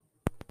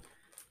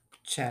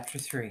Chapter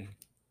 3.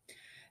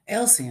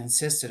 Elsie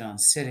insisted on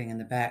sitting in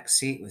the back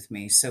seat with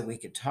me so we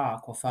could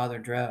talk while Father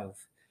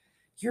drove.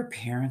 "Your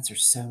parents are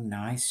so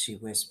nice," she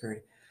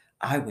whispered.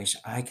 "I wish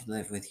I could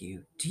live with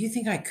you. Do you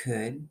think I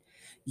could?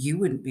 You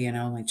wouldn't be an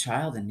only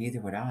child, and neither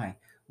would I.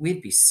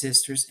 We'd be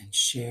sisters and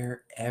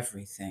share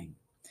everything."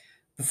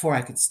 Before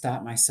I could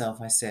stop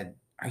myself, I said,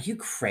 "Are you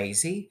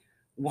crazy?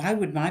 Why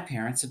would my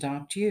parents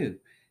adopt you?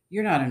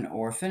 You're not an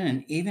orphan,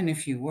 and even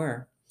if you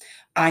were,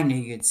 I knew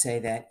you'd say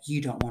that. You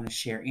don't want to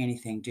share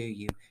anything, do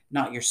you?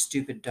 Not your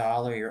stupid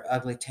doll or your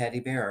ugly teddy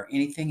bear or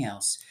anything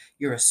else.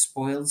 You're a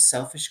spoiled,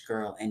 selfish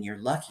girl, and you're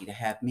lucky to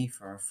have me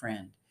for a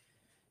friend."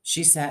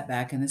 She sat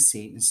back in the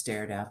seat and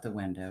stared out the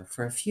window.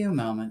 For a few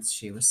moments,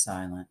 she was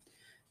silent.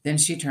 Then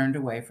she turned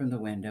away from the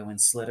window and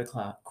slid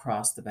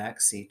across the back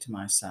seat to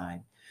my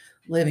side.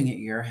 "Living at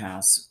your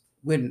house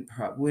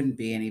wouldn't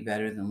be any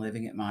better than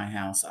living at my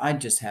house. I'd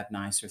just have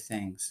nicer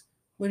things."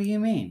 "What do you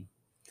mean?"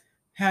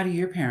 "How do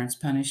your parents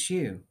punish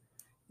you?"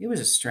 It was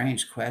a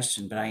strange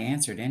question, but I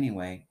answered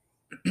anyway.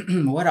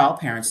 "What all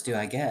parents do,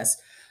 I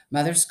guess.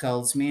 Mother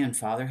scolds me, and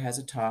father has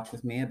a talk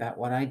with me about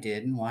what I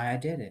did and why I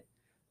did it."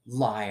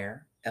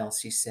 "Liar,"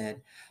 Elsie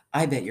said.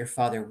 "I bet your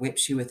father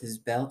whips you with his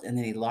belt, and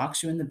then he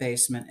locks you in the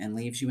basement and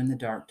leaves you in the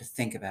dark to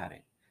think about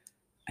it."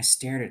 I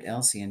stared at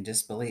Elsie in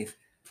disbelief.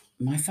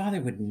 "My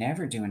father would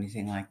never do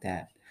anything like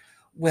that."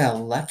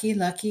 "Well, lucky,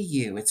 lucky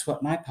you. It's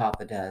what my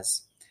papa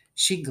does."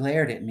 She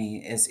glared at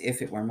me as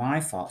if it were my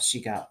fault she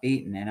got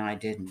beaten and I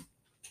didn't.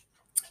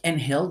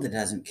 "And Hilda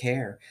doesn't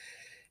care.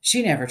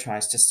 She never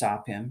tries to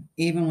stop him,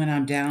 even when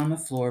I'm down on the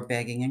floor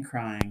begging and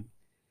crying."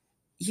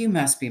 "You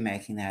must be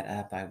making that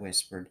up," I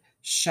whispered,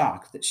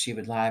 shocked that she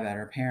would lie about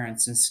her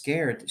parents and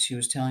scared that she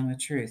was telling the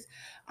truth.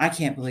 "I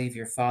can't believe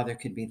your father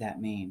could be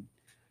that mean."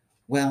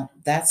 "Well,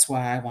 that's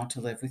why I want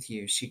to live with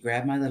you." She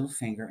grabbed my little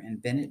finger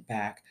and bent it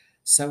back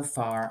so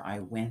far I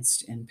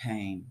winced in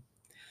pain.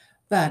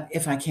 "But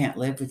if I can't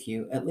live with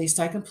you, at least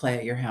I can play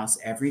at your house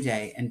every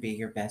day and be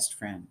your best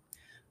friend."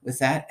 With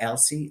that,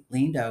 Elsie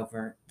leaned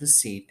over the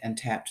seat and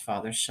tapped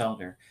Father's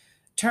shoulder.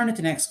 "Turn at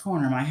the next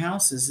corner. My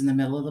house is in the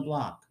middle of the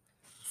block."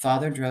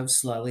 Father drove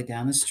slowly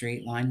down the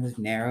street lined with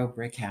narrow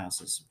brick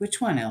houses.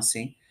 "Which one,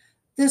 Elsie?"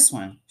 "This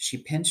one." She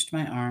pinched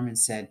my arm and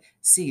said,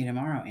 "See you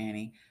tomorrow,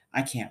 Annie.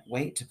 I can't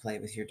wait to play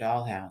with your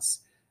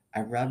dollhouse."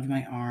 I rubbed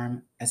my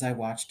arm as I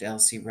watched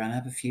Elsie run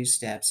up a few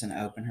steps and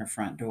open her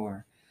front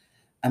door.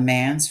 A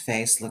man's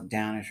face looked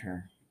down at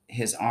her.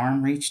 His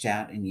arm reached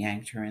out and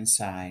yanked her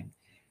inside.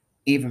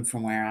 Even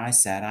from where I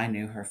sat, I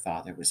knew her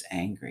father was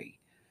angry.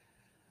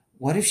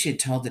 What if she had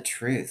told the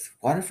truth?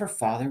 What if her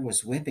father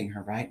was whipping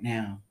her right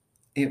now?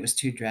 It was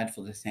too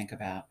dreadful to think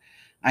about.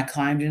 I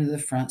climbed into the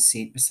front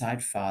seat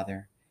beside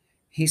father.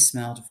 He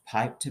smelled of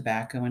pipe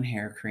tobacco and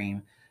hair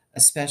cream, a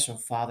special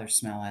father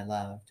smell I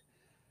loved.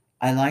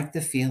 I liked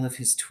the feel of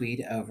his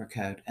tweed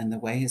overcoat and the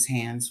way his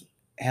hands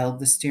held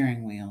the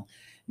steering wheel.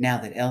 Now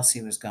that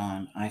Elsie was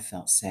gone, I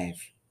felt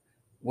safe.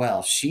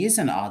 "Well, she's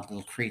an odd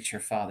little creature,"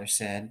 father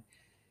said.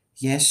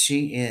 "Yes,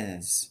 she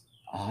is.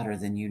 Odder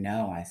than you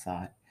know," I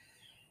thought.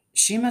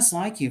 "She must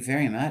like you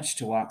very much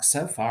to walk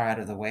so far out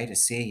of the way to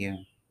see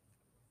you."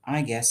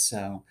 "I guess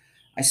so."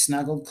 I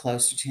snuggled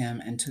closer to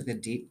him and took a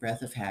deep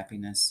breath of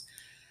happiness.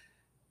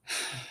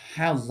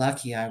 How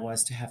lucky I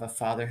was to have a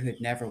father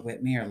who'd never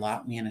whipped me or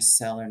locked me in a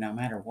cellar, no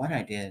matter what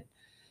I did.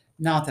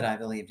 Not that I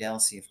believed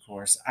Elsie, of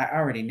course. I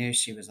already knew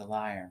she was a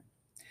liar.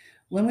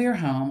 When we were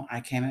home, I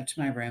came up to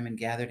my room and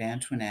gathered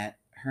Antoinette,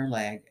 her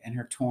leg, and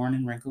her torn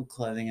and wrinkled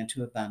clothing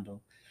into a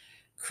bundle.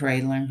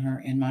 Cradling her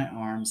in my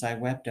arms, I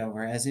wept over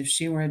her as if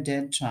she were a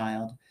dead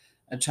child,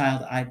 a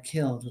child I'd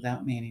killed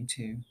without meaning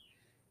to.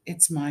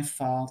 "It's my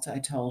fault," I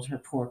told her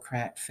poor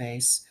cracked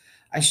face.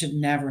 "I should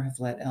never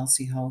have let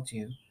Elsie hold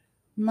you."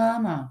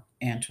 "Mamma,"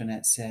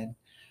 Antoinette said.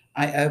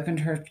 I opened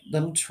her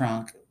little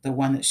trunk, the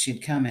one that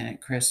she'd come in at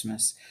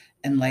Christmas,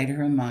 and laid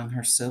her among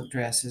her silk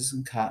dresses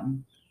and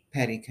cotton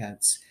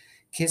petticoats.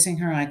 Kissing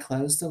her, I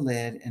closed the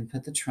lid and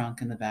put the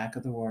trunk in the back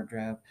of the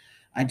wardrobe.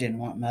 I didn't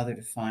want Mother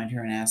to find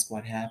her and ask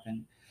what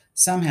happened.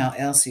 Somehow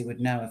Elsie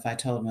would know if I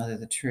told Mother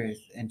the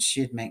truth, and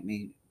she'd make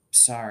me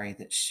sorry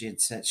that she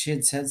had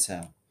said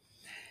so.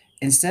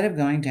 Instead of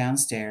going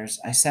downstairs,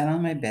 I sat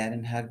on my bed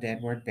and hugged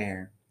Edward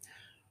Bear.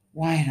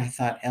 Why had I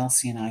thought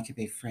Elsie and I could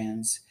be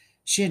friends?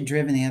 She had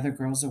driven the other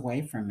girls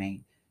away from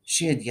me.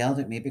 She had yelled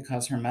at me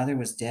because her mother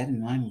was dead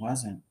and mine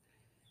wasn't.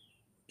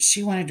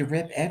 She wanted to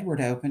rip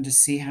Edward open to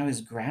see how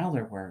his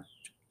growler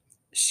worked.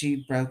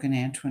 She'd broken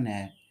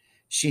Antoinette.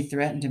 She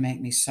threatened to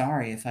make me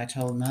sorry if I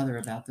told Mother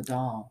about the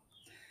doll.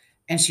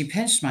 And she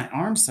pinched my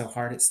arm so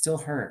hard it still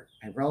hurt.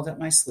 I rolled up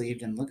my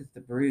sleeve and looked at the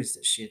bruise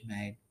that she had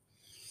made.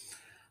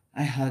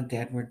 I hugged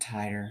Edward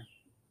tighter.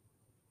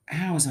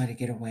 How was I to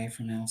get away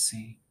from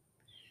Elsie?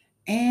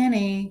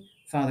 "Annie,"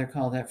 Father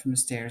called up from the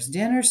stairs,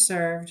 "dinner's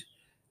served."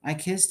 I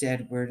kissed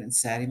Edward and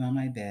sat him on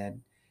my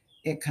bed.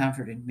 It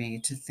comforted me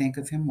to think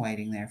of him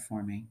waiting there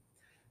for me.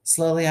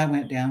 Slowly I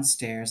went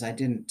downstairs. I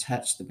didn't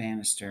touch the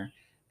banister.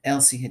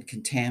 Elsie had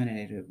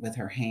contaminated it with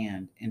her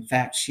hand. In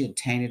fact, she had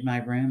tainted my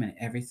room and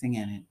everything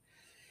in it.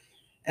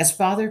 As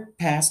father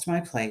passed my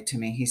plate to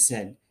me, he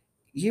said,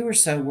 "You were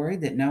so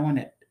worried that no one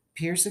at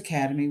Pierce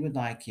Academy would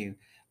like you,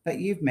 but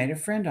you've made a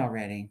friend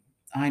already."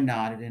 I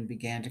nodded and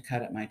began to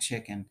cut up my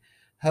chicken,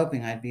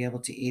 hoping I'd be able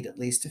to eat at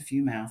least a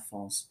few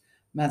mouthfuls.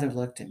 Mother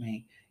looked at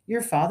me.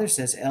 "Your father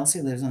says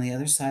Elsie lives on the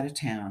other side of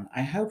town.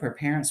 I hope her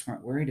parents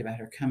weren't worried about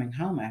her coming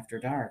home after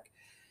dark."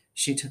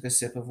 She took a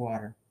sip of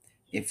water.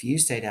 "If you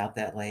stayed out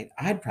that late,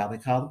 I'd probably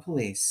call the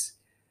police."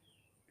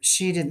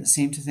 She didn't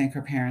seem to think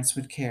her parents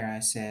would care, I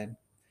said.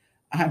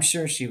 I'm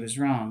sure she was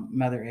wrong.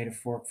 Mother ate a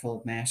forkful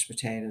of mashed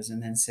potatoes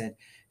and then said,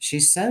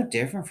 "She's so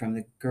different from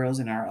the girls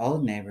in our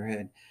old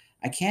neighborhood.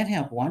 I can't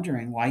help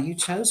wondering why you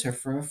chose her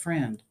for a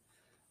friend."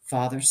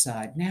 Father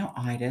sighed. "Now,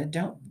 Ida,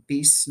 don't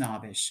be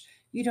snobbish.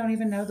 You don't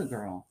even know the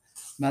girl."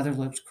 Mother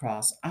looked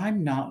cross.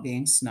 "I'm not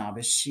being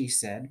snobbish," she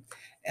said.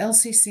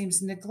 "Elsie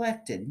seems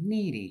neglected,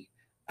 needy.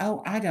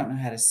 Oh, I don't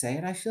know how to say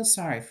it. I feel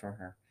sorry for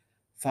her."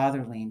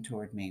 Father leaned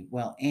toward me.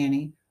 "Well,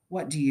 Annie,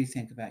 what do you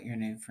think about your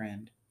new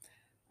friend?"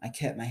 I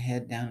kept my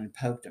head down and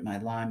poked at my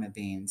lima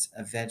beans,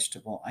 a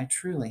vegetable I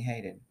truly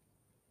hated.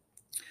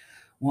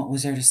 What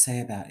was there to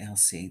say about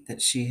Elsie?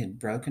 That she had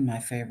broken my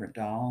favorite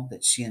doll,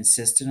 that she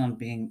insisted on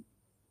being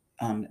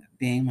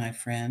my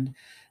friend,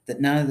 that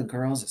none of the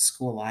girls at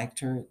school liked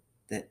her,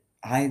 that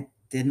I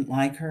didn't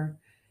like her.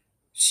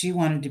 She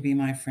wanted to be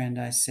my friend,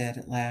 I said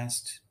at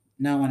last.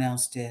 No one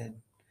else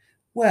did.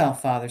 "Well,"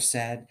 father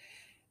said,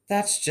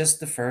 "that's just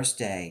the first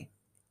day.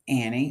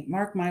 Annie,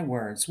 mark my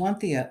words, once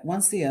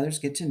the others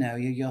get to know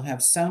you, you'll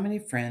have so many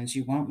friends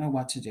you won't know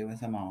what to do with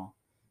them all."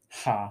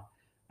 Ha,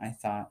 I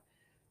thought.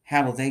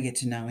 How will they get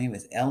to know me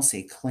with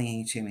Elsie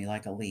clinging to me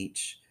like a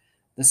leech?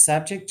 The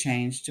subject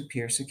changed to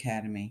Pierce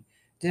Academy.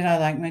 Did I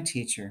like my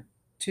teacher?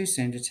 Too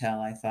soon to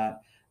tell, I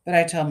thought. But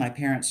I told my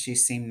parents she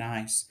seemed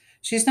nice.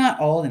 She's not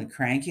old and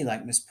cranky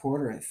like Miss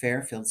Porter at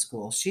Fairfield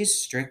School. She's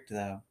strict,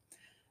 though.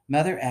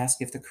 Mother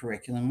asked if the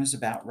curriculum was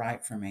about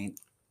right for me,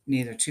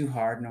 neither too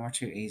hard nor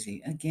too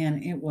easy.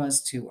 Again, it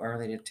was too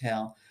early to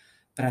tell,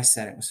 but I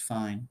said it was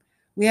fine.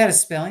 We had a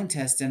spelling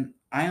test, and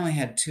I only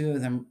had two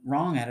of them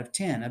wrong out of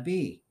 10, a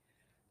B.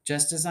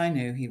 Just as I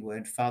knew he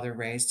would, Father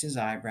raised his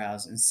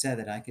eyebrows and said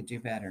that I could do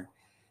better.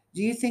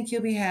 "Do you think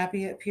you'll be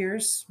happy at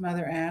Pierce?"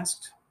 Mother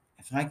asked.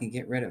 If I could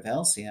get rid of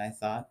Elsie, I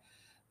thought.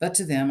 But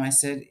to them I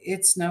said,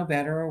 "It's no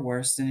better or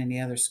worse than any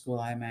other school,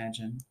 I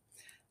imagine."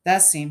 That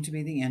seemed to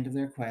be the end of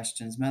their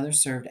questions. Mother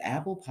served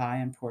apple pie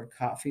and poured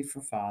coffee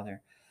for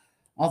Father.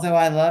 Although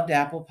I loved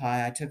apple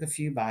pie, I took a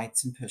few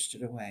bites and pushed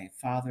it away.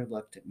 Father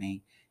looked at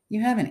me.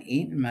 "You haven't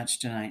eaten much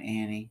tonight,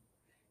 Annie."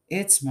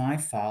 "It's my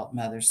fault,"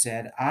 Mother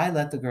said. "I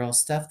let the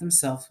girls stuff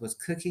themselves with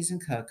cookies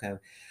and cocoa.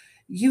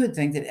 You would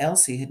think that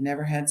Elsie had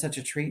never had such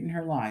a treat in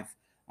her life.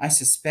 I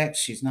suspect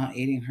she's not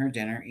eating her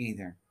dinner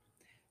either."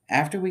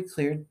 After we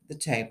cleared the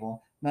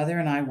table, Mother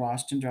and I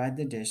washed and dried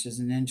the dishes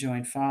and then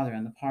joined Father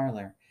in the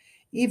parlor.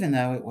 Even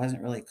though it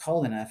wasn't really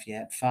cold enough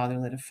yet, Father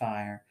lit a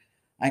fire.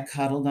 I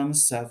cuddled on the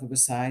sofa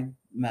beside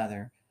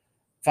Mother.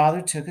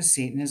 Father took a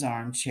seat in his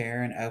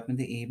armchair and opened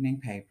the evening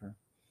paper.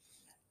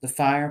 The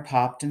fire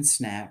popped and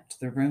snapped.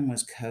 The room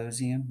was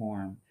cozy and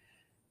warm.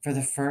 For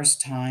the first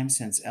time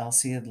since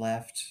Elsie had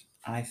left,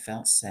 I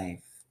felt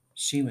safe.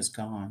 She was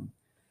gone.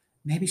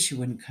 Maybe she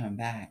wouldn't come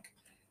back.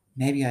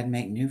 Maybe I'd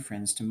make new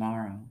friends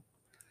tomorrow.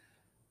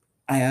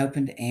 I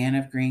opened Anne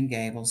of Green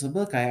Gables, a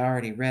book I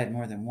already read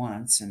more than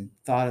once, and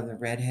thought of the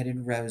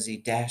red-headed Rosie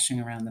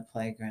dashing around the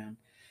playground.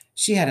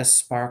 She had a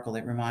sparkle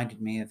that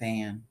reminded me of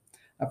Anne,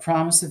 a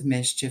promise of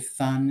mischief,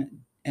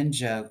 fun, and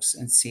jokes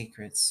and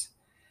secrets.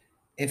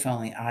 If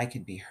only I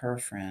could be her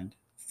friend.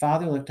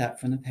 Father looked up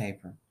from the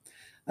paper.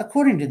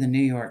 "According to the New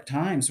York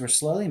Times, we're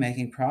slowly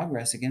making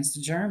progress against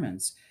the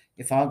Germans.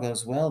 If all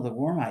goes well, the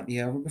war might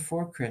be over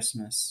before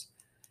Christmas."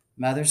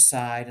 Mother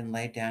sighed and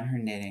laid down her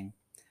knitting.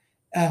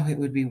 "Oh, it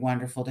would be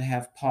wonderful to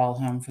have Paul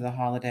home for the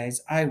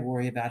holidays. I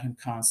worry about him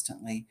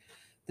constantly.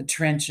 The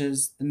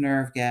trenches, the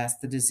nerve gas,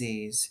 the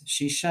disease."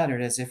 She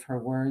shuddered as if her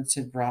words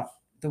had brought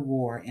the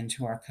war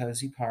into our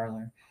cozy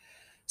parlor.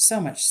 "So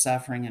much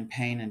suffering and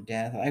pain and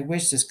death. I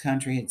wish this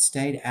country had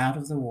stayed out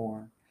of the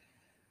war."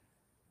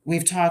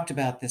 "We've talked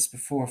about this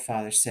before,"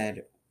 Father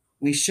said.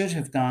 "We should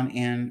have gone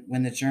in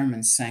when the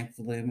Germans sank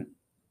the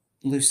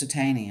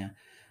Lusitania.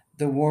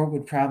 The war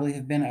would probably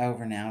have been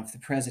over now if the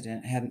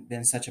president hadn't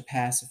been such a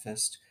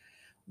pacifist."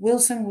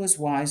 "Wilson was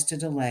wise to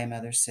delay,"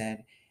 Mother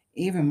said.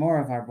 "Even more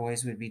of our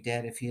boys would be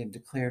dead if he had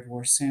declared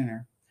war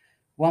sooner."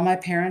 While my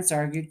parents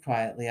argued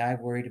quietly, I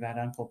worried about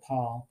Uncle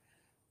Paul.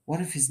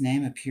 What if his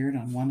name appeared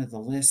on one of the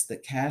lists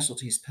that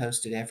casualties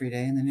posted every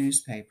day in the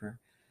newspaper?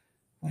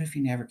 What if he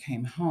never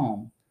came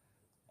home?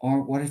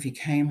 Or what if he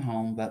came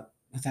home but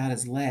without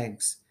his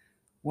legs?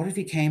 What if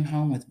he came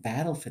home with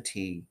battle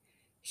fatigue?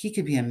 He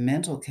could be a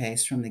mental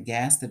case from the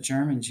gas the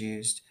Germans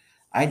used.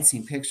 I'd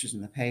seen pictures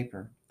in the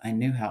paper. I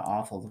knew how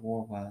awful the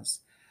war was.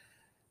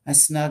 I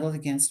snuggled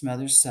against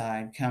Mother's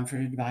side,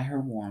 comforted by her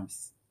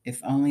warmth. If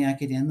only I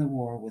could end the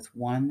war with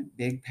one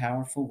big,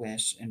 powerful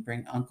wish and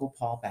bring Uncle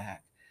Paul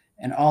back,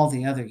 and all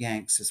the other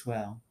Yanks as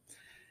well.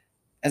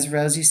 As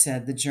Rosie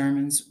said, the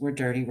Germans were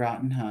dirty,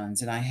 rotten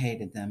Huns, and I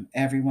hated them.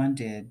 Everyone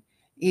did,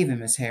 even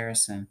Miss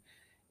Harrison.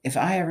 If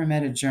I ever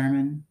met a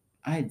German,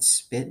 I'd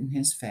spit in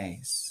his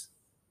face.